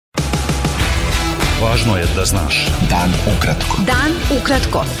Važno je da znaš. Dan ukratko. Dan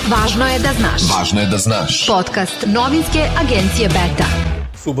ukratko. Važno je da znaš. Važno je da znaš. Podcast novinske agencije Beta.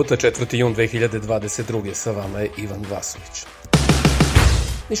 Subota 4. jun 2022. Sa vama je Ivan Vasović.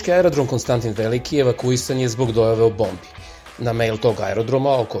 Niški aerodrom Konstantin Veliki evakuisan je zbog dojave o bombi. Na mail tog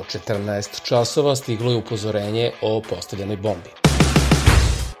aerodroma oko 14 časova stiglo je upozorenje o postavljenoj bombi.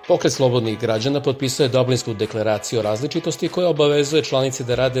 Pokret slobodnih građana potpisao je Dublinsku deklaraciju o različitosti koja obavezuje članice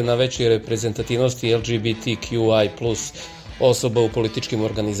da rade na većoj reprezentativnosti LGBTQI+ osoba u političkim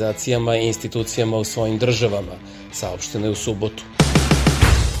organizacijama i institucijama u svojim državama, saopšteno je u subotu.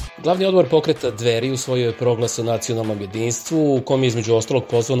 Glavni odbor pokreta Dveri usvojio je proglas o nacionalnom jedinstvu u kom je između ostalog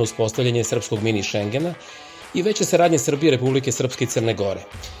pozvano uspostavljanje srpskog mini Šengena i veće saradnje Srbije, Republike Srpske i Crne Gore.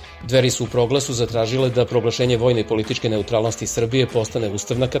 Dveri su u proglasu zatražile da proglašenje vojne i političke neutralnosti Srbije postane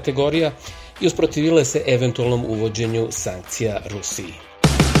ustavna kategorija i usprotivile se eventualnom uvođenju sankcija Rusiji.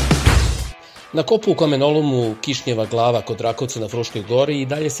 Na kopu u kamenolomu Kišnjeva glava kod Rakovca na Fruškoj gori i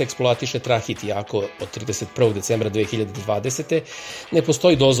dalje se eksploatiše trahit, iako od 31. decembra 2020. ne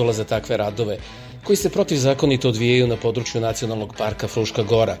postoji dozvola za takve radove, koji se protivzakonito odvijaju na području Nacionalnog parka Fruška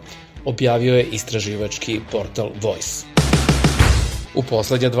gora, objavio je istraživački portal Voice. U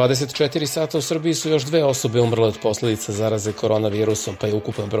poslednja 24 sata u Srbiji su još 2 osobe umrle od posledica zaraze koronavirusom, pa je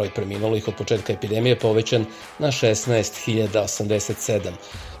ukupan broj preminulih od početka epidemije povećan na 16.087.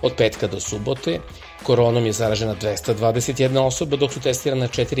 Od petka do subote koronom je zaražena 221 osoba, dok su testirana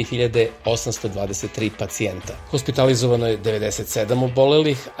 4.823 pacijenta. Hospitalizovano je 97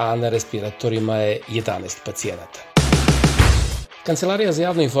 obolelih, a na respiratorima je 11 pacijenata. Kancelarija za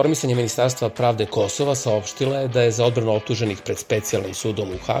javno informisanje Ministarstva pravde Kosova saopštila je da je za odbranu optuženih pred specijalnim sudom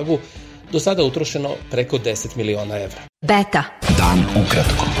u Hagu do sada utrošeno preko 10 miliona evra. Beta. Dan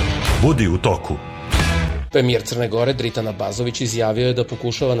ukratko. Budi u toku. Premijer Crne Gore Dritan Abazović izjavio je da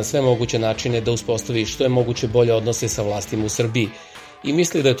pokušava na sve moguće načine da uspostavi što je moguće bolje odnose sa vlastima u Srbiji i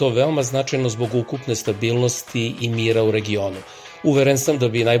misli da je to veoma značajno zbog ukupne stabilnosti i mira u regionu. Uveren sam da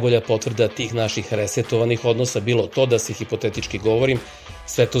bi najbolja potvrda tih naših resetovanih odnosa bilo to da se, hipotetički govorim,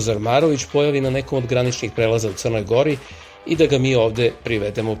 Svetozar Marović pojavi na nekom od graničnih prelaza u Crnoj Gori i da ga mi ovde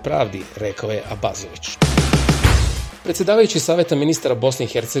privedemo pravdi, rekao je Abazović. Predsedavajući Saveta ministara Bosne i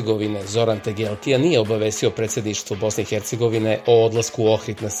Hercegovine Zoran Tegeltija nije obavestio predsedništvo Bosne i Hercegovine o odlasku u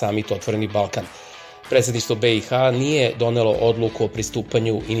Ohrid na samit Otvoreni Balkan. Predsedništvo BiH nije donelo odluku o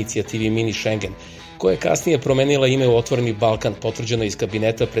pristupanju inicijativi Mini Schengen, koja je kasnije promenila ime u Otvoreni Balkan, potvrđeno iz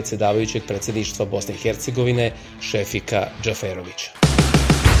kabineta predsedavajućeg predsedništva Bosne i Hercegovine Šefika Džaferovića.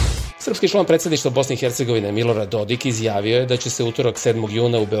 Srpski član predsedništva Bosne i Hercegovine Milorad Dodik izjavio je da će se utorak 7.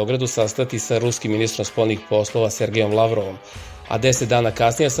 juna u Beogradu sastati sa ruskim ministrom spoljnih poslova Sergejom Lavrovom, a 10 dana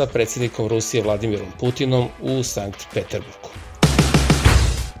kasnije sa predsjednikom Rusije Vladimirom Putinom u Sankt Peterburgu.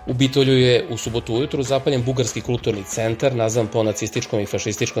 U Bitolju je u subotu ujutru zapaljen bugarski kulturni centar nazvan po nacističkom i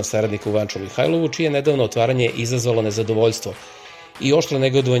fašističkom saradniku Vanču Mihajlovu, čije nedavno otvaranje izazvalo nezadovoljstvo i oštro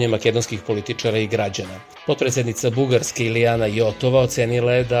negodovanje makedonskih političara i građana. Potpredsednica Bugarske Ilijana Jotova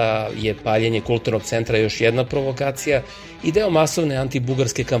ocenila je da je paljenje kulturnog centra još jedna provokacija i deo masovne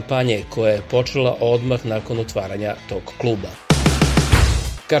antibugarske kampanje koja je počela odmah nakon otvaranja tog kluba.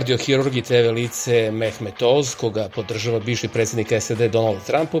 Kardiohirurg i TV lice Mehmet Oz, koga podržava bivši predsjednik SAD Donald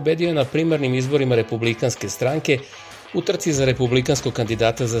Trump, pobedio je na primarnim izborima Republikanske stranke u trci za republikanskog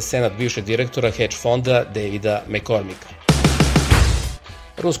kandidata za senat bivšeg direktora hedge fonda Davida McCormicka.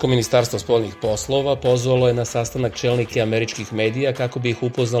 Rusko ministarstvo spoljnih poslova pozvalo je na sastanak čelnike američkih medija kako bi ih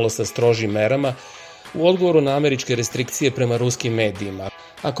upoznalo sa strožim merama u odgovoru na američke restrikcije prema ruskim medijima.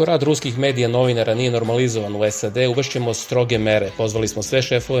 Ako rad ruskih medija novinara nije normalizovan u SAD, uvešćemo stroge mere. Pozvali smo sve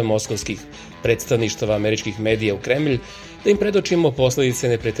šefove moskovskih predstavništava američkih medija u Kremlj da im predočimo posledice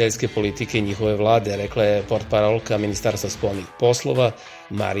neprijateljske politike njihove vlade, rekla je portparolka Ministarstva spoljnih poslova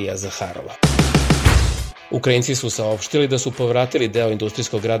Marija Zaharova. Ukrajinci su saopštili da su povratili deo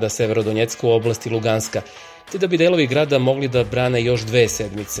industrijskog grada Severodonjecka u oblasti Luganska, te da bi delovi grada mogli da brane još 2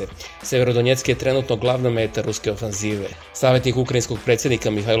 sedmice. Severodonjeck je trenutno glavna meta ruske ofanzive. Savetnik ukrajinskog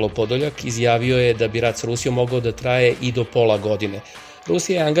predsjednika Mihajlo Podoljak izjavio je da bi rat s Rusijom mogao da traje i do pola godine.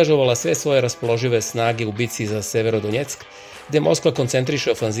 Rusija je angažovala sve svoje raspoložive snage u bici za Severodonjeck, gde Moskva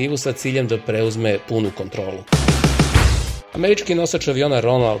koncentriše ofanzivu sa ciljem da preuzme punu kontrolu. Američki nosač aviona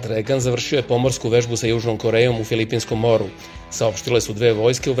Ronald Reagan završio je pomorsku vežbu sa Južnom Korejom u Filipinskom moru. Saopštile su 2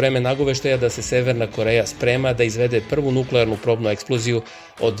 vojske u vreme nagoveštaja da se Severna Koreja sprema da izvede prvu nuklearnu probnu eksploziju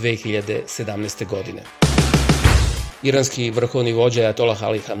od 2017. godine. Iranski vrhovni vođa Ajatolah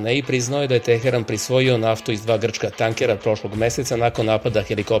Ali Hamneji priznao je da je Teheran prisvojio naftu iz 2 grčka tankera prošlog meseca nakon napada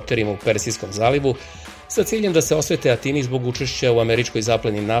helikopterima u Persijskom zalivu, sa ciljem da se osvete Atini zbog učešća u američkoj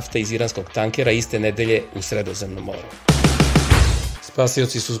zapleni nafte iz iranskog tankera iste nedelje u Sredozemnom moru.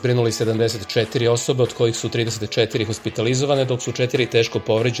 Spasioci su zbrinuli 74 osobe, od kojih su 34 hospitalizovane, dok su 4 teško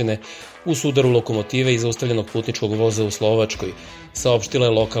povređene u sudaru lokomotive i zaustavljenog putničkog voza u Slovačkoj, saopštila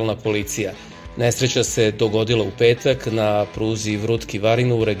je lokalna policija. Nesreća se dogodila u petak na pruzi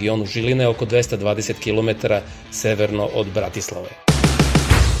Vrutki-Varinu u regionu Žiline, oko 220 km severno od Bratislave.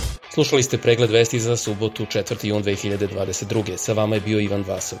 Slušali ste pregled vesti za subotu 4. jun 2022. Sa vama je bio Ivan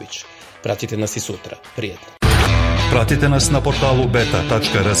Vasović. Pratite nas i sutra. Prijetno. Pratite nas na portalu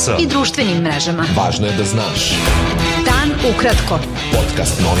beta.rs I društvenim mrežama. Važno je da znaš. Dan ukratko.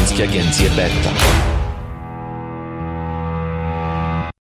 Podcast novinske agencije Beta.